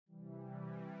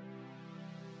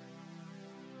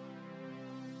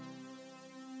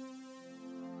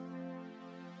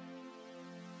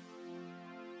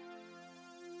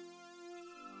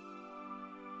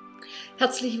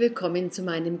Herzlich willkommen zu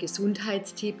meinem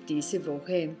Gesundheitstipp diese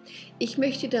Woche. Ich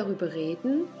möchte darüber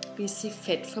reden, wie Sie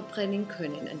Fett verbrennen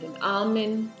können an den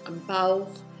Armen, am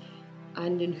Bauch,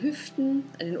 an den Hüften,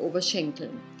 an den Oberschenkeln.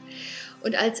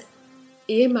 Und als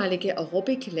ehemalige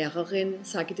Aerobic-Lehrerin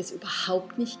sage ich das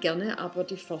überhaupt nicht gerne, aber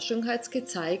die Forschung hat es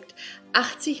gezeigt,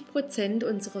 80%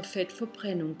 unserer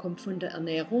Fettverbrennung kommt von der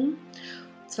Ernährung,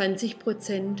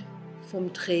 20%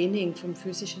 vom Training, vom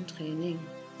physischen Training.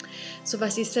 So,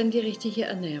 was ist dann die richtige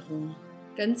Ernährung?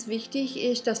 Ganz wichtig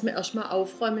ist, dass wir erstmal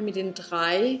aufräumen mit den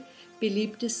 3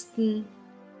 beliebtesten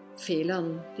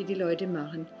Fehlern, die die Leute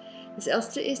machen. Das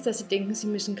erste ist, dass sie denken, sie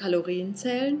müssen Kalorien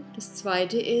zählen. Das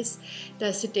zweite ist,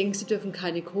 dass sie denken, sie dürfen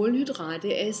keine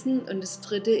Kohlenhydrate essen. Und das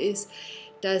dritte ist,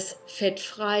 dass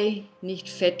fettfrei nicht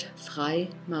fettfrei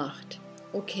macht.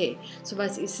 Okay, so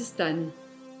was ist es dann?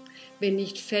 Wenn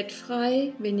nicht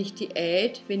fettfrei, wenn nicht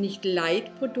Diät, wenn nicht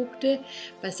Leitprodukte,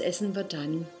 was essen wir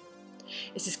dann?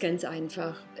 Es ist ganz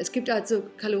einfach. Es gibt also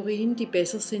Kalorien, die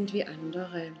besser sind wie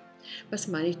andere. Was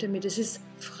meine ich damit? Das ist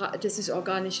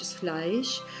organisches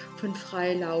Fleisch von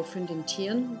frei laufenden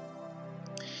Tieren.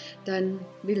 Dann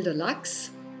wilder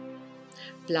Lachs,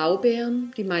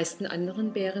 Blaubeeren, die meisten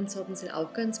anderen Beerensorten sind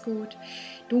auch ganz gut.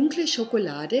 Dunkle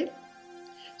Schokolade,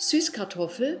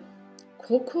 Süßkartoffel,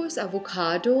 Kokos,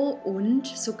 Avocado und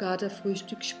sogar der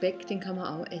Frühstücksspeck, den kann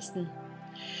man auch essen.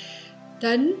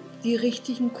 Dann die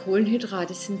richtigen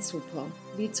Kohlenhydrate sind super,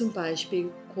 wie zum Beispiel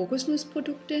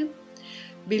Kokosnussprodukte,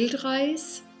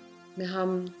 Wildreis. Wir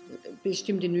haben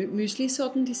bestimmte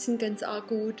Müslisorten, die sind ganz arg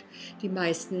gut. Die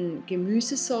meisten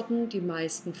Gemüsesorten, die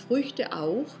meisten Früchte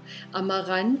auch.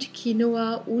 Amaranth,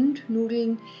 Quinoa und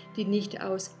Nudeln, die nicht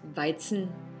aus Weizen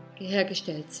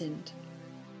hergestellt sind.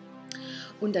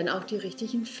 Und dann auch die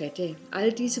richtigen Fette.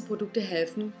 All diese Produkte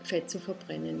helfen, Fett zu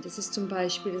verbrennen. Das ist zum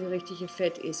Beispiel, das richtige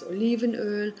Fett ist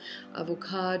Olivenöl,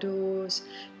 Avocados,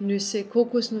 Nüsse,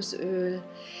 Kokosnussöl,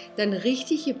 dann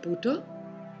richtige Butter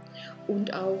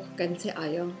und auch ganze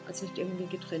Eier, also nicht irgendwie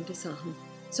getrennte Sachen.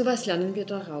 So was lernen wir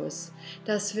daraus,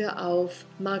 dass wir auf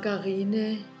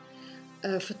Margarine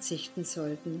verzichten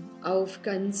sollten, auf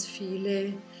ganz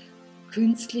viele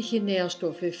künstliche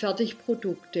Nährstoffe,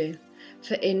 Fertigprodukte,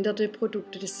 veränderte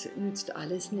Produkte, das nützt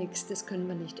alles nichts, das können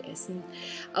wir nicht essen.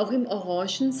 Auch im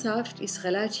Orangensaft ist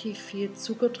relativ viel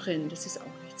Zucker drin, das ist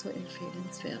auch nicht so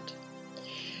empfehlenswert.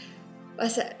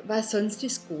 Was sonst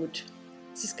ist gut?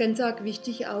 Es ist ganz arg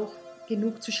wichtig auch,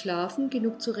 genug zu schlafen,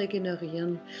 genug zu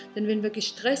regenerieren. Denn wenn wir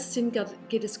gestresst sind,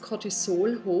 geht das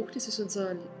Cortisol hoch, das ist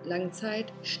unser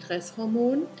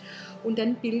Langzeitstresshormon. Und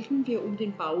dann bilden wir um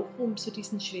den Bauch rum so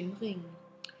diesen Schwimmring.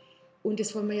 Und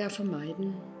das wollen wir ja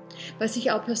vermeiden. Was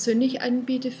ich auch persönlich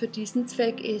anbiete für diesen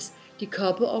Zweck ist die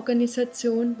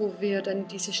Körperorganisation, wo wir dann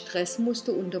diese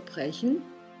Stressmuster unterbrechen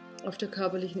auf der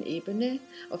körperlichen Ebene,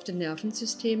 auf der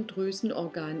Nervensystem, Drüsen,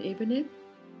 Organebene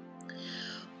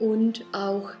und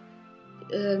auch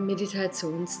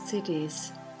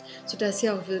Meditations-CDs, sodass Sie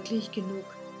auch wirklich genug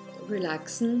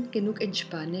relaxen, genug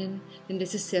entspannen, denn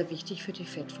das ist sehr wichtig für die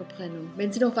Fettverbrennung.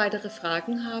 Wenn Sie noch weitere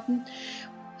Fragen haben,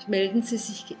 melden Sie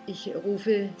sich, ich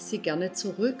rufe Sie gerne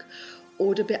zurück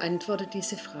oder beantworte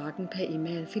diese Fragen per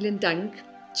E-Mail. Vielen Dank,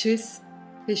 tschüss,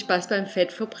 viel Spaß beim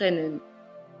Fettverbrennen.